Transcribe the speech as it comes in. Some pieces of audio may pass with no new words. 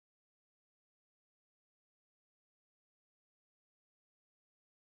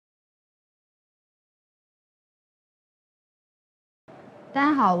大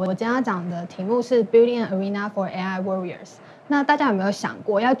家好，我今天要讲的题目是 Building an Arena for AI Warriors。那大家有没有想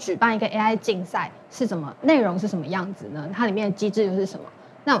过，要举办一个 AI 竞赛是什么？内容是什么样子呢？它里面的机制又是什么？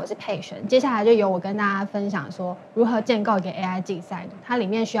那我是Pei-Hsuan，接下来就由我跟大家分享说，如何建构一个 AI 竞赛，它里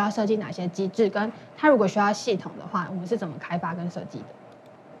面需要设计哪些机制，跟它如果需要系统的话，我们是怎么开发跟设计的。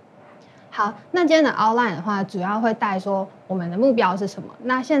好，那今天的 outline 的话，主要会带说我们的目标是什么。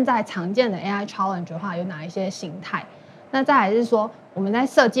那现在常见的 AI challenge 的话，有哪一些形态？那再来是说，我们在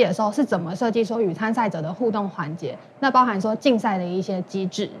设计的时候是怎么设计说与参赛者的互动环节？那包含说竞赛的一些机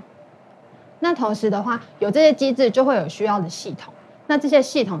制。那同时的话，有这些机制就会有需要的系统。那这些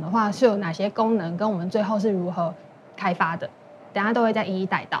系统的话是有哪些功能？跟我们最后是如何开发的？等一下都会再一一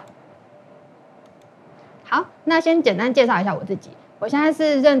带到。好，那先简单介绍一下我自己。我现在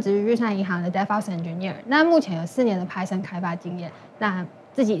是任职于玉山银行的 DevOps Engineer， 那目前有4年的 Python 开发经验。那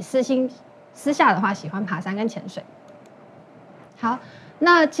自己私下的话，喜欢爬山跟潜水。好，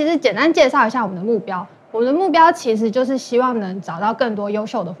那其实简单介绍一下我们的目标。我们的目标其实就是希望能找到更多优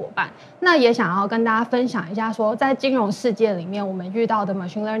秀的伙伴。那也想要跟大家分享一下说，在金融世界里面，我们遇到的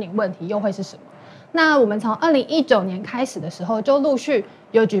machine learning 问题又会是什么？那我们从2019年开始的时候，就陆续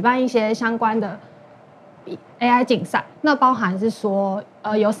有举办一些相关的 AI 竞赛。那包含是说，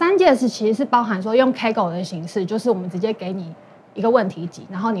有3届其实是包含说用 kaggle 的形式，就是我们直接给你一个问题集，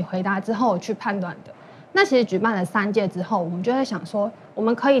然后你回答之后去判断的。那其实举办了3届之后，我们就在想说，我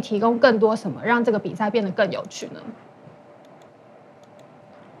们可以提供更多什么，让这个比赛变得更有趣呢？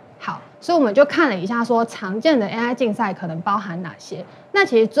好，所以我们就看了一下说，常见的 AI 竞赛可能包含哪些。那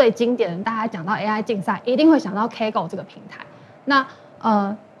其实最经典的，大家讲到 AI 竞赛，一定会想到 kaggle 这个平台。那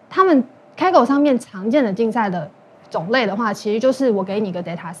他们 kaggle 上面常见的竞赛的种类的话，其实就是我给你一个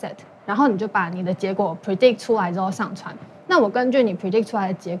data set， 然后你就把你的结果 predict 出来之后上传。那我根据你 predict 出来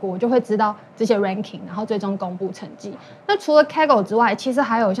的结果，我就会知道这些 ranking， 然后最终公布成绩。那除了 kaggle 之外，其实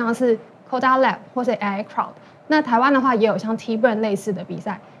还有像是 Coda Lab 或是 AI Crowd。那台湾的话，也有像 T-Brain 类似的比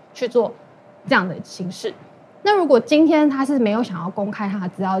赛去做这样的形式。那如果今天他是没有想要公开他的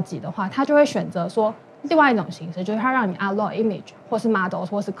资料集的话，他就会选择说另外一种形式，就是他让你 upload image 或是 models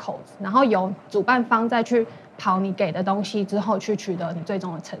或是 codes， 然后由主办方再去跑你给的东西之后去取得你最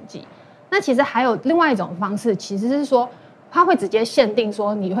终的成绩。那其实还有另外一种方式，其实是说它会直接限定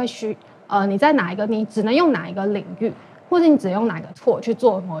说你在哪一个，你只能用哪一个领域，或者你只用哪个 tool 去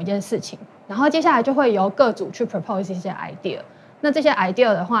做某一件事情，然后接下来就会由各组去 propose 一些 idea。那这些 idea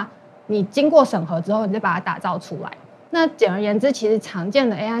的话，你经过审核之后，你再把它打造出来。那简而言之，其实常见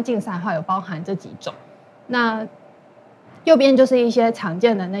的 AI 竞赛的话，有包含这几种。那右边就是一些常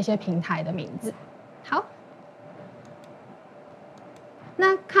见的那些平台的名字。好。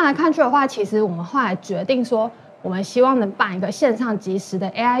那看来看去的话，其实我们后来决定说，我们希望能办一个线上即时的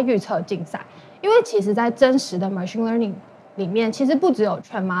AI 预测竞赛，因为其实在真实的 machine learning 里面，其实不只有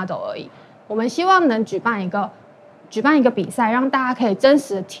train model 而已。我们希望能举办一个比赛，让大家可以真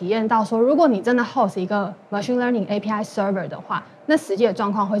实的体验到说，如果你真的 host 一个 machine learning API server 的话，那实际的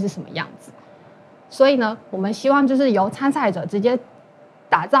状况会是什么样子？所以呢，我们希望就是由参赛者直接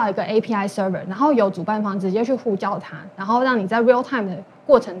打造一个 API server， 然后由主办方直接去呼叫它，然后让你在 real time 的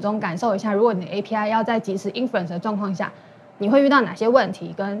过程中感受一下，如果你的 API 要在即时 inference 的状况下，你会遇到哪些问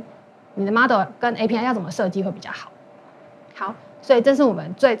题，跟你的 model 跟 API 要怎么设计会比较好。好，所以这是我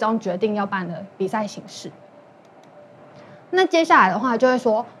们最终决定要办的比赛形式。那接下来的话就会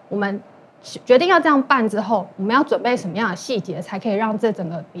说，我们决定要这样办之后，我们要准备什么样的细节，才可以让这整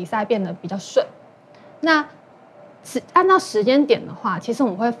个比赛变得比较顺。那按照时间点的话，其实我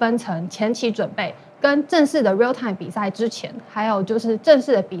们会分成前期准备跟正式的 real time 比赛之前，还有就是正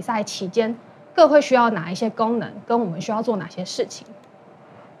式的比赛期间，各会需要哪一些功能，跟我们需要做哪些事情。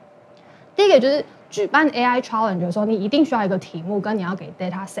第一个就是举办 AI challenge 的时候，你一定需要一个题目，跟你要给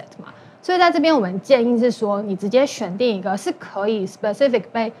data set 嘛。所以在这边我们建议是说，你直接选定一个是可以 specific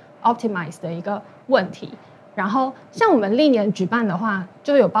被 optimize 的一个问题。然后像我们历年举办的话，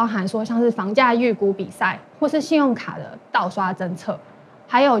就有包含说像是房价预估比赛，或是信用卡的盗刷侦测，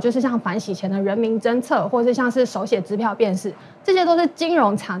还有就是像反洗钱的人名侦测，或是像是手写支票辨识，这些都是金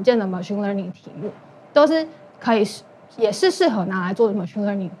融常见的 machine learning 题目，都是可以也是适合拿来做 machine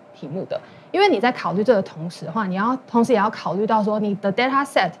learning 题目的。因为你在考虑这个同时的话，你要同时也要考虑到说你的 data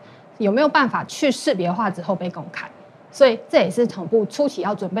set 有没有办法去识别化之后被公开，所以这也是同步初期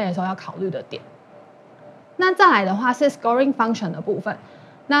要准备的时候要考虑的点。那再来的话是 scoring function 的部分。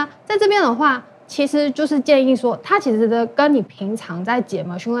那在这边的话，其实就是建议说，它其实跟你平常在解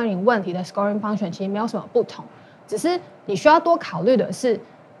machine learning 问题的 scoring function 其实没有什么不同，只是你需要多考虑的是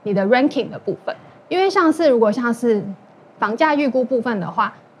你的 ranking 的部分。因为如果像是房价预估部分的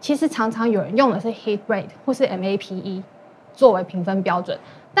话，其实常常有人用的是 hit rate 或是 MAPE。作为评分标准。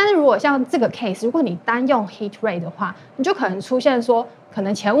但是如果像这个 case， 如果你单用 hit rate 的话，你就可能出现说可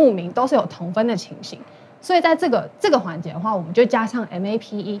能前5名都是有同分的情形。所以在这个环节的话，我们就加上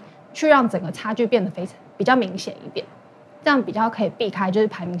MAPE 去让整个差距变得比较明显一点，这样比较可以避开就是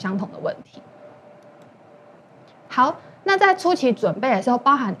排名相同的问题。好，那在初期准备的时候，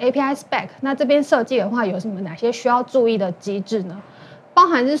包含 API spec， 那这边设计的话有哪些需要注意的机制呢？包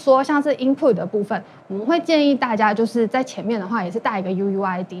含是说像是 input 的部分，我们会建议大家就是在前面的话也是带一个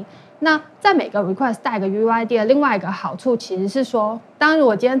UUID。那在每个 request 带一个 UUID 的另外一个好处，其实是说，当如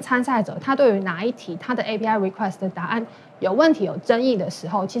果今天参赛者他对于哪一题他的 API request 的答案有问题、有争议的时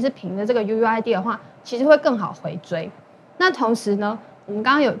候，其实凭着这个 UUID 的话，其实会更好回追。那同时呢，我们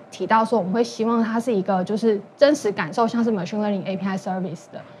刚刚有提到说，我们会希望它是一个就是真实感受像是 machine learning API service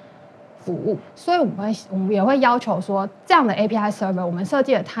的服务，所以我们也会要求说，这样的 API server 我们设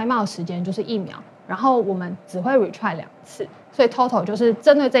计的 timeout 时间就是1秒，然后我们只会 retry 2次，所以 total 就是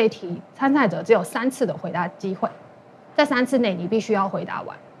针对这一题，参赛者只有3次的回答机会，在3次内你必须要回答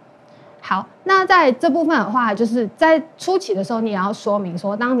完。好，那在这部分的话，就是在初期的时候，你也要说明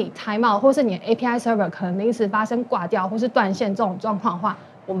说，当你 timeout 或是你的 API server 可能临时发生挂掉或是断线这种状况的话，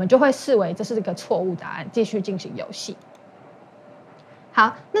我们就会视为这是一个错误答案，继续进行游戏。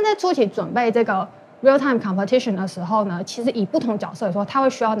好，那在初期准备这个 real-time competition 的时候呢，其实以不同角色来说，它会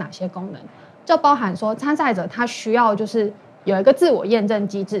需要哪些功能？就包含说参赛者他需要就是有一个自我验证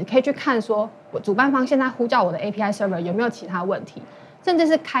机制，可以去看说我主办方现在呼叫我的 API server 有没有其他问题，甚至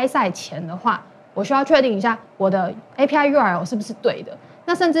是开赛前的话，我需要确定一下我的 API URL 是不是对的。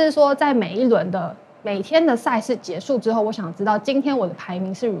那甚至是说在每天的赛事结束之后，我想知道今天我的排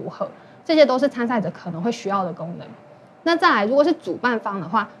名是如何，这些都是参赛者可能会需要的功能。那再来，如果是主办方的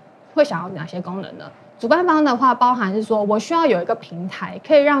话，会想要哪些功能呢？主办方的话，包含是说我需要有一个平台，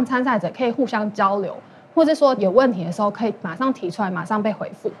可以让参赛者可以互相交流，或者说有问题的时候可以马上提出来，马上被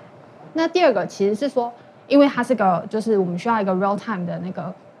回复。那第二个其实是说，因为它是个就是我们需要一个 real time 的那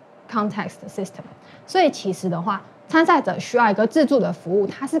个 context system， 所以其实的话，参赛者需要一个自助的服务，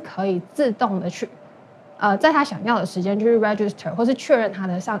它是可以自动的去在他想要的时间去 register 或是确认他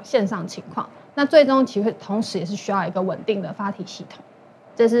的线上情况。那最终其实同时也是需要一个稳定的发题系统，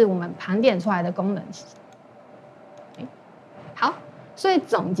这是我们盘点出来的功能。好，所以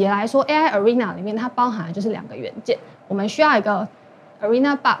总结来说 ，AI Arena 里面它包含的就是2个元件，我们需要一个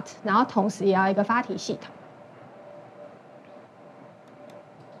Arena Bot， 然后同时也要一个发题系统。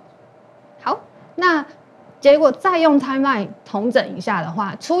好，那结果再用 timeline 统整一下的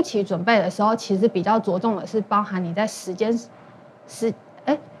话，初期准备的时候，其实比较着重的是包含你在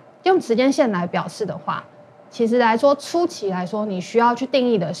用时间线来表示的话，其实来说初期来说，你需要去定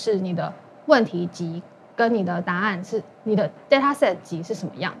义的是你的问题集跟你的答案是你的 dataset 集是什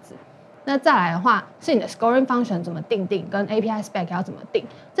么样子。那再来的话，是你的 scoring function 怎么定，跟 API spec 要怎么定，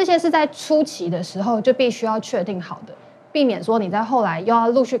这些是在初期的时候就必须要确定好的，避免说你在后来又要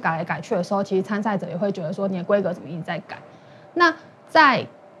陆续改来改去的时候，其实参赛者也会觉得说你的规格怎么一直在改。那在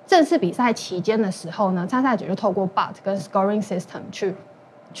正式比赛期间的时候呢，参赛者就透过 bot 跟 scoring system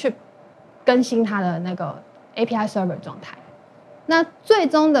去更新它的那个 API server 状态。那最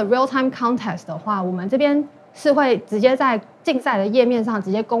终的 real time contest 的话，我们这边是会直接在竞赛的页面上直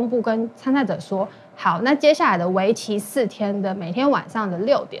接公布，跟参赛者说，好，那接下来的为期4天的每天晚上的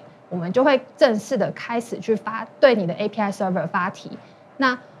6点，我们就会正式的开始去对你的 API server 发题。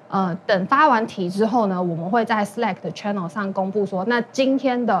那等发完题之后呢，我们会在 Slack 的 channel 上公布说，那今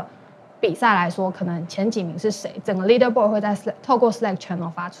天的比赛来说，可能前几名是谁，整个 leaderboard 会在透过 Slack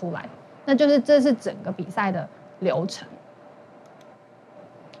channel 发出来。那就是这是整个比赛的流程。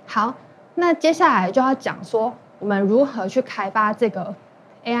好，那接下来就要讲说我们如何去开发这个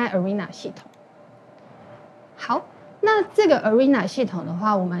AI Arena 系统。好，那这个 Arena 系统的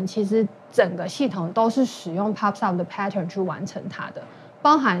话，我们其实整个系统都是使用 Pops Up 的 pattern 去完成它的，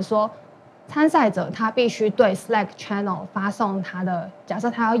包含说参赛者他必须对 Slack channel 发送他的，假设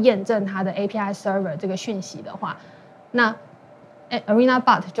他要验证他的 API server 这个讯息的话，那Arena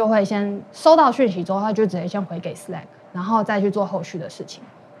Bot 就会先收到讯息之后，他就直接先回给 Slack， 然后再去做后续的事情。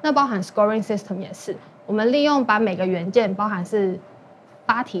那包含 Scoring System 也是，我们利用把每个元件，包含是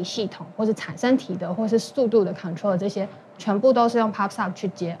发题系统，或是产生题的，或是速度的 control 这些，全部都是用 Pops Up 去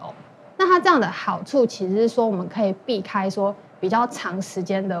接偶。那它这样的好处其实是说，我们可以避开说比较长时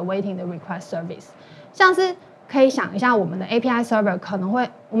间的 waiting 的 request service， 像是可以想一下我们的 API server 可能会，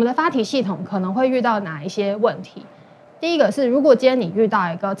我们的发题系统可能会遇到哪一些问题。第一个是，如果今天你遇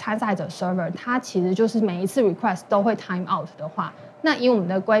到一个参赛者 server， 它其实就是每一次 request 都会 time out 的话，那以我们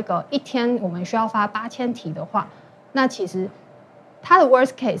的规格，1天我们需要发8000题的话，那其实它的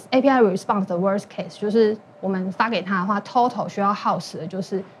worst case API response 的 worst case 就是我们发给他的话 ，total 需要耗时的就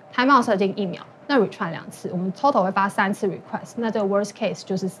是 timeout 设定1秒，那 retry 2次，我们 total 会发3次 request， 那这个 worst case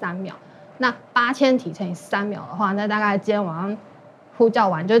就是3秒。那8000题乘以3秒的话，那大概今天晚上呼叫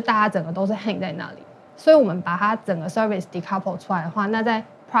完，就是大家整个都是 hang 在那里。所以我们把它整个 service decouple 出来的话，那在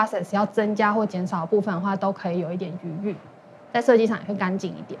process 要增加或减少的部分的话，都可以有一点余裕，在设计上也会干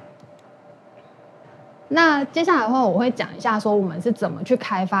净一点。那接下来的话，我会讲一下说我们是怎么去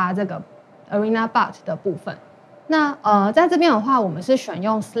开发这个 ArenaBot 的部分。那在这边的话，我们是选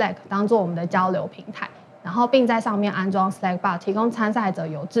用 Slack 当做我们的交流平台，然后并在上面安装 SlackBot， 提供参赛者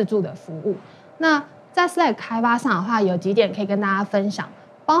有自助的服务。那在 Slack 开发上的话，有几点可以跟大家分享，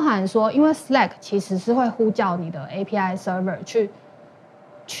包含说，因为 Slack 其实是会呼叫你的 API server 去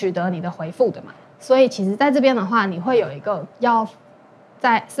取得你的回复的嘛，所以其实在这边的话，你会有一个要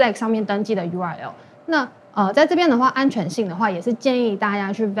在 Slack 上面登记的 URL。那在这边的话，安全性的话，也是建议大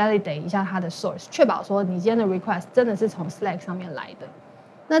家去 validate 一下它的 source， 确保说你今天的 request 真的是从 Slack 上面来的。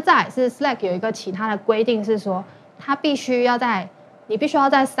那再来是 Slack 有一个其他的规定是说，你必须要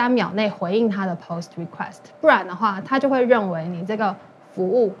在3秒内回应它的 post request， 不然的话，它就会认为你这个服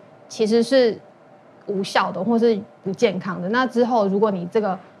务其实是无效的或是不健康的。那之后，如果你这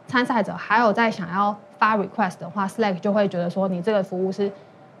个参赛者还有在想要发 request 的话 ，Slack 就会觉得说你这个服务是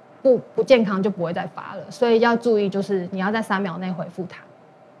不健康，就不会再发了。所以要注意，就是你要在3秒内回复它。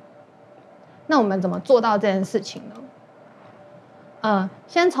那我们怎么做到这件事情呢？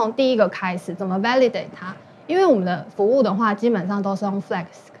先从第一个开始，怎么 validate 它？因为我们的服务的话，基本上都是用 Flex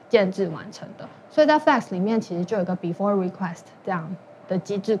建制完成的，所以在 Flex 里面其实就有一个 before request 这样的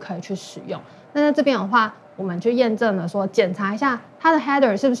机制可以去使用。那在这边的话，我们去验证了说，检查一下它的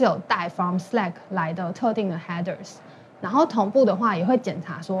header 是不是有带 from Slack 来的特定的 headers， 然后同步的话也会检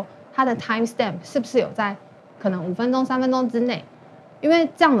查说它的 timestamp 是不是有在可能5分钟、3分钟之内，因为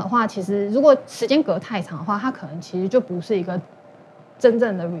这样的话，其实如果时间隔太长的话，它可能其实就不是一个真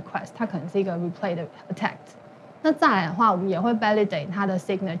正的 request， 它可能是一个 replay 的 attack。那再来的话，我们也会 validate 它的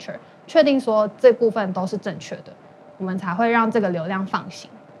signature， 确定说这部分都是正确的，我们才会让这个流量放行。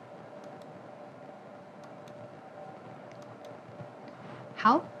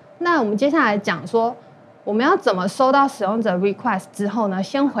好，那我们接下来讲说，我们要怎么收到使用者 request 之后呢，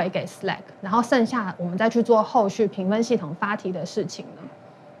先回给 Slack， 然后剩下我们再去做后续评分系统发题的事情呢？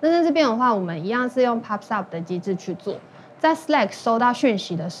那在这边的话，我们一样是用 pops up 的机制去做。在 Slack 收到讯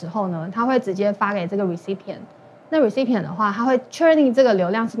息的时候呢，它会直接发给这个 recipient。那 recipient 的话，它会确定这个流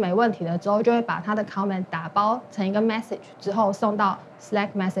量是没问题的之后，就会把它的 comment 打包成一个 message 之后送到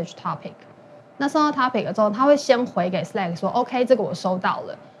Slack message topic。那送到 topic 之后，它会先回给 Slack 说 OK， 这个我收到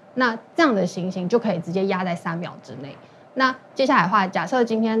了。那这样的情形就可以直接压在3秒之内。那接下来的话，假设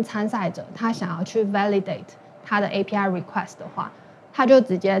今天参赛者他想要去 validate 他的 API request 的话，他就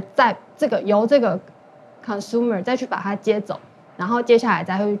直接在由这个 consumer 再去把它接走，然后接下来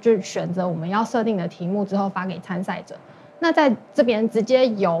再会去选择我们要设定的题目之后发给参赛者。那在这边直接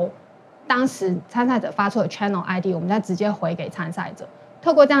由当时参赛者发出的 channel ID， 我们再直接回给参赛者。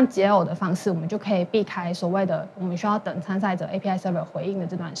透过这样解耦的方式，我们就可以避开所谓的我们需要等参赛者 API server 回应的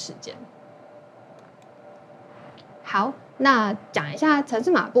这段时间。好，那讲一下程式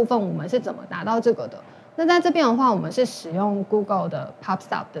码部分，我们是怎么达到这个的。那在这边的话，我们是使用 Google 的 pops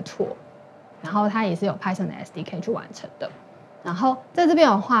up 的 tool， 然后它也是有 Python 的 SDK 去完成的。然后在这边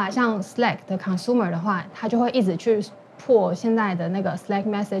的话，像 Slack 的 consumer 的话，它就会一直去破现在的那个 Slack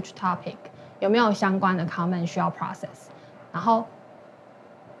message topic 有没有相关的 comment 需要 process， 然后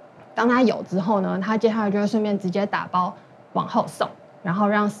当它有之后呢，它接下来就会顺便直接打包往后送，然后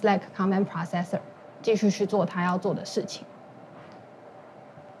让 Slack comment processor 继续去做它要做的事情。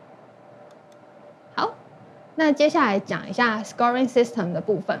好，那接下来讲一下 scoring system 的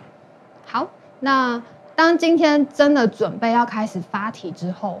部分。好，那当今天真的准备要开始发题之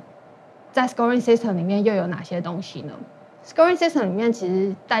后，在 scoring system 里面又有哪些东西呢？ scoring system 里面其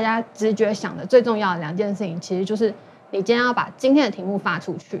实大家直觉想的最重要的2件事情，其实就是你今天要把今天的题目发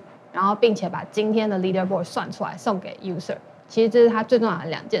出去，然后并且把今天的 leaderboard 算出来送给 user， 其实这是它最重要的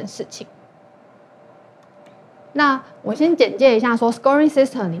2件事情。那我先简介一下说 scoring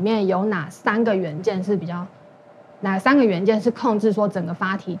system 里面有哪3个元件是控制说整个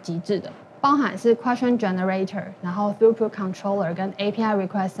发题机制的，包含是 question generator， 然后 throughput controller 跟 API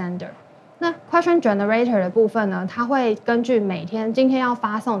request sender。那 question generator 的部分呢，它会根据今天要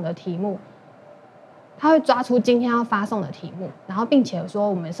发送的题目，它会抓出今天要发送的题目，然后并且说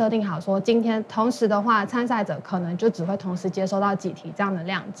我们设定好说今天同时的话，参赛者可能就只会同时接收到几题这样的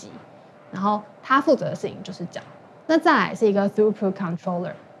量级，然后他负责的事情就是这样。那再来是一个 throughput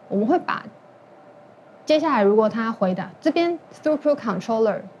controller， 我们会把接下来如果他回答这边 throughput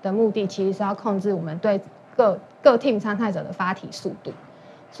controller 的目的其实是要控制我们对各 team 参赛者的发题速度，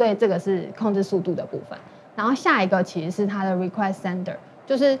所以这个是控制速度的部分。然后下一个其实是它的 request sender，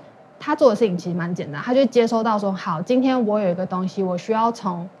 就是他做的事情其实蛮简单，他就接收到说，好，今天我有一个东西，我需要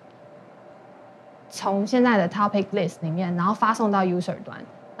从现在的 topic list 里面，然后发送到 user 端，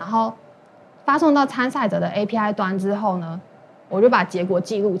然后发送到参赛者的 API 端之后呢，我就把结果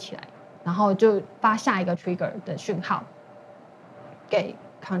记录起来，然后就发下一个 trigger 的讯号给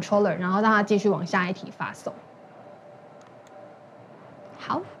controller， 然后让他继续往下一题发送。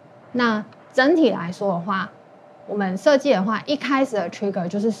好，那整体来说的话，我们设计的话，一开始的 trigger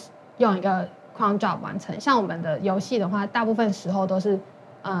就是用一个 cron job 完成。像我们的游戏的话，大部分时候都是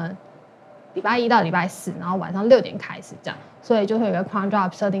礼拜一到礼拜四，然后晚上6点开始这样，所以就会有一个 cron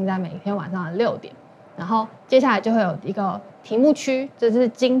job 设定在每天晚上的6点。然后接下来就会有一个题目区，这是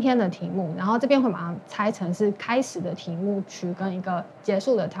今天的题目，然后这边会把它拆成是开始的题目区跟一个结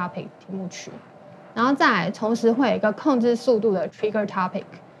束的 topic 题目区，然后再来同时会有一个控制速度的 trigger topic，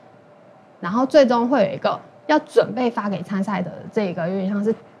 然后最终会有一个要准备发给参赛者的这个有点像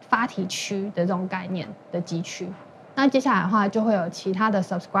是发题区的这种概念的集区。那接下来的话就会有其他的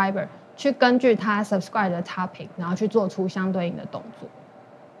subscriber 去根据他 subscribe 的 topic， 然后去做出相对应的动作。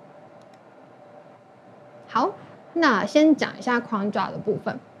好，那先讲一下 cron job 的部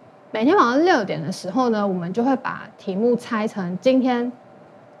分。每天晚上6点的时候呢，我们就会把题目拆成今天，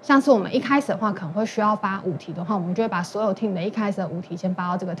像是我们一开始的话可能会需要发5题的话，我们就会把所有 team 的一开始的5题先发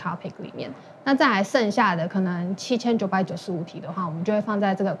到这个 topic 里面。那再来剩下的可能7995题的话，我们就会放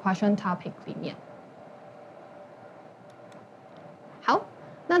在这个 question topic 里面。好，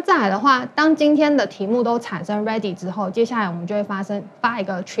那再来的话，当今天的题目都产生 ready 之后，接下来我们就会发一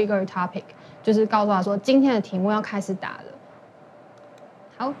个 trigger topic， 就是告诉他说今天的题目要开始打了。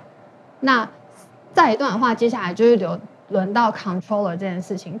好，那再一段的话，接下来就是轮到 controller 这件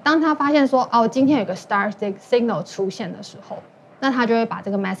事情。当他发现说哦，今天有个 start signal 出现的时候，那他就会把这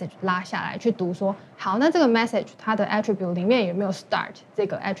个 message 拉下来去读说，好，那这个 message 它的 attribute 里面有没有 start 这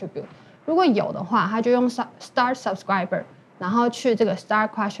个 attribute？ 如果有的话，他就用 start subscriber， 然后去这个 start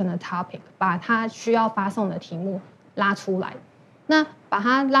question 的 topic， 把他需要发送的题目拉出来。那把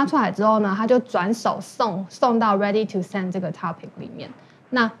它拉出来之后呢，他就转手送到 ready to send 这个 topic 里面，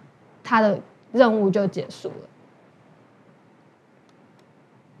那他的任务就结束了。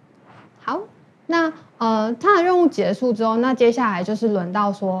好，那他的任务结束之后，那接下来就是轮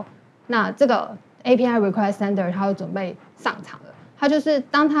到说，那这个 API request sender 他就准备上场了。他就是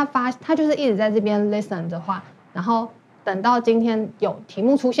当他就是一直在这边 listen 的话，然后等到今天有题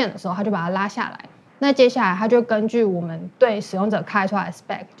目出现的时候，他就把它拉下来。那接下来他就根据我们对使用者开出来的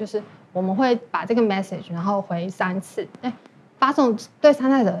spec， 就是我们会把这个 message 然后回3次，发送对参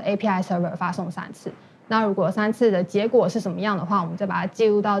赛者的 API server 发送3次。那如果3次的结果是什么样的话，我们再把它记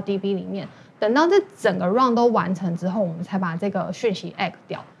录到 DB 里面。等到这整个 run 都完成之后，我们才把这个讯息 egg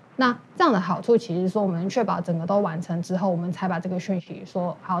掉。那这样的好处其实是说，我们确保整个都完成之后，我们才把这个讯息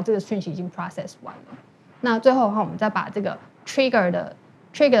说好，这个讯息已经 process 完了。那最后的话，我们再把这个 trigger 的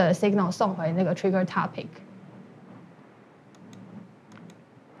signal 送回那个 trigger topic。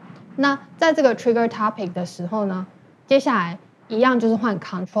那在这个 trigger topic 的时候呢，接下来一样就是换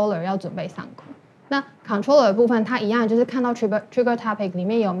controller 要准备上空。那 controller 的部分，它一样就是看到 trigger topic 里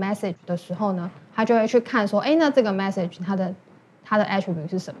面有 message 的时候呢，它就会去看说，那这个 message 它的 attribute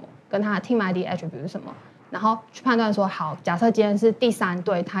是什么，跟它的 team ID attribute 是什么，然后去判断说，好，假设今天是第3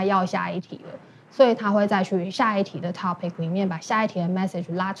队，他要下一题了。所以他会再去下一题的 topic 里面把下一题的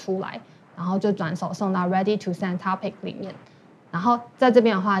message 拉出来，然后就转手送到 ready to send topic 里面。然后在这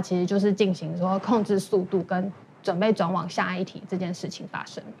边的话，其实就是进行说控制速度跟准备转往下一题这件事情发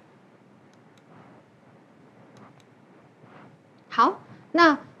生。好，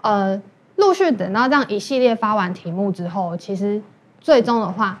那陆续等到这样一系列发完题目之后，其实最终的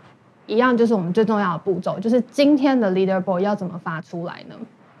话，一样就是我们最重要的步骤，就是今天的 leaderboard 要怎么发出来呢？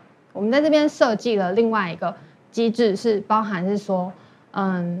我们在这边设计了另外一个机制，是包含是说，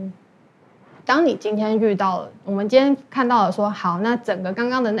当你今天遇到了，我们今天看到了说，好，那整个刚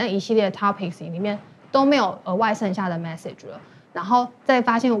刚的那一系列 topics 里面都没有额外剩下的 message 了，然后再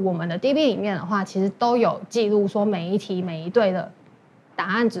发现我们的 DB 里面的话，其实都有记录说每一题每一队的答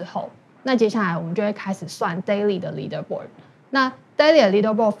案之后，那接下来我们就会开始算 daily 的 leaderboard。那 daily 的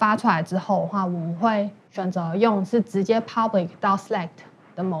leaderboard 发出来之后的话，我们会选择用是直接 public 到 select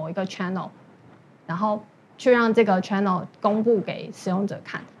的某一个 channel， 然后去让这个 channel 公布给使用者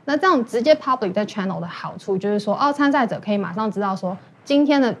看。那这样直接 public 在 channel 的好处就是说，参赛者可以马上知道说今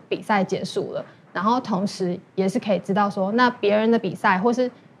天的比赛结束了，然后同时也是可以知道说，那别人的比赛或是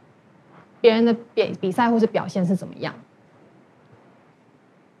别人的比赛或是表现是怎么样。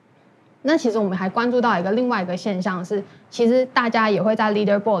那其实我们还关注到另外一个现象是，其实大家也会在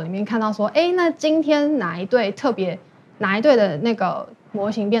leaderboard 里面看到说，那今天哪一队的那个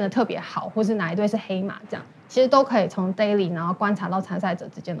模型变得特别好，或是哪一队是黑马，这样其实都可以从 daily 然后观察到参赛者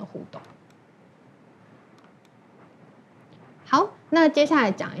之间的互动。好，那接下来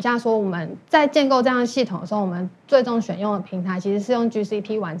讲一下说我们在建构这样的系统的时候，我们最终选用的平台其实是用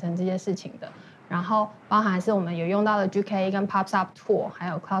GCP 完成这些事情的，然后包含是我们有用到的 GKE 跟 PubSub Tool 还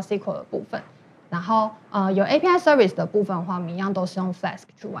有 Cloud SQL 的部分，然后有 API Service 的部分的话，我们一样都是用 Flask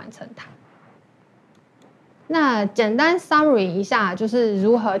去完成它。那简单 summary 一下，就是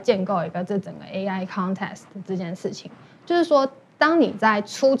如何建构一个这整个 AI contest 这件事情，就是说当你在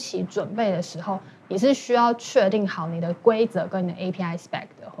初期准备的时候，你是需要确定好你的规则跟你的 API spec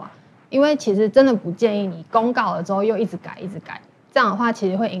的话，因为其实真的不建议你公告了之后又一直改，这样的话其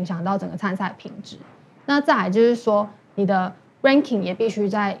实会影响到整个参赛品质。那再来就是说，你的 ranking 也必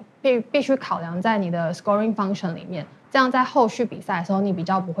须考量在你的 scoring function 里面，这样在后续比赛的时候，你比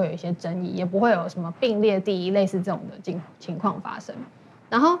较不会有一些争议，也不会有什么并列第一类似这种的情况发生。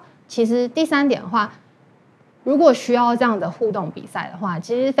然后其实第3点的话，如果需要这样的互动比赛的话，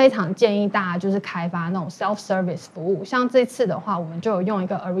其实非常建议大家就是开发那种 self-service 服务。像这次的话，我们就有用一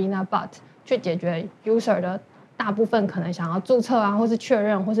个 Arena Bot 去解决 user 的大部分可能想要注册啊，或是确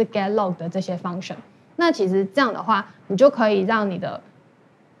认，或是 get log 的这些 function。那其实这样的话，你就可以让你的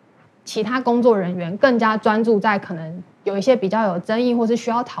其他工作人员更加专注在可能有一些比较有争议或是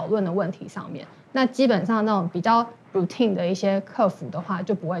需要讨论的问题上面。那基本上那种比较 routine 的一些客服的话，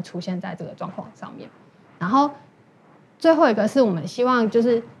就不会出现在这个状况上面。然后最后一个是我们希望就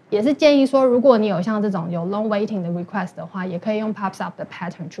是也是建议说，如果你有像这种有 long waiting 的 request 的话，也可以用 PubSub 的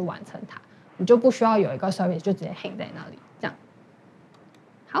pattern 去完成它，你就不需要有一个 service 就直接 hang 在那里这样。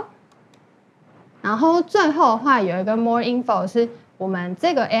好，然后最后的话有一个 more info 是我们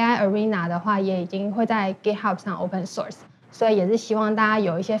这个 AI Arena 的话也已经会在 GitHub 上 open source， 所以也是希望大家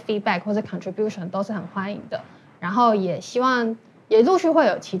有一些 feedback 或是 contribution 都是很欢迎的。然后也希望也陆续会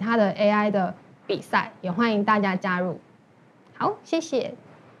有其他的 AI 的比赛，也欢迎大家加入。好，谢谢。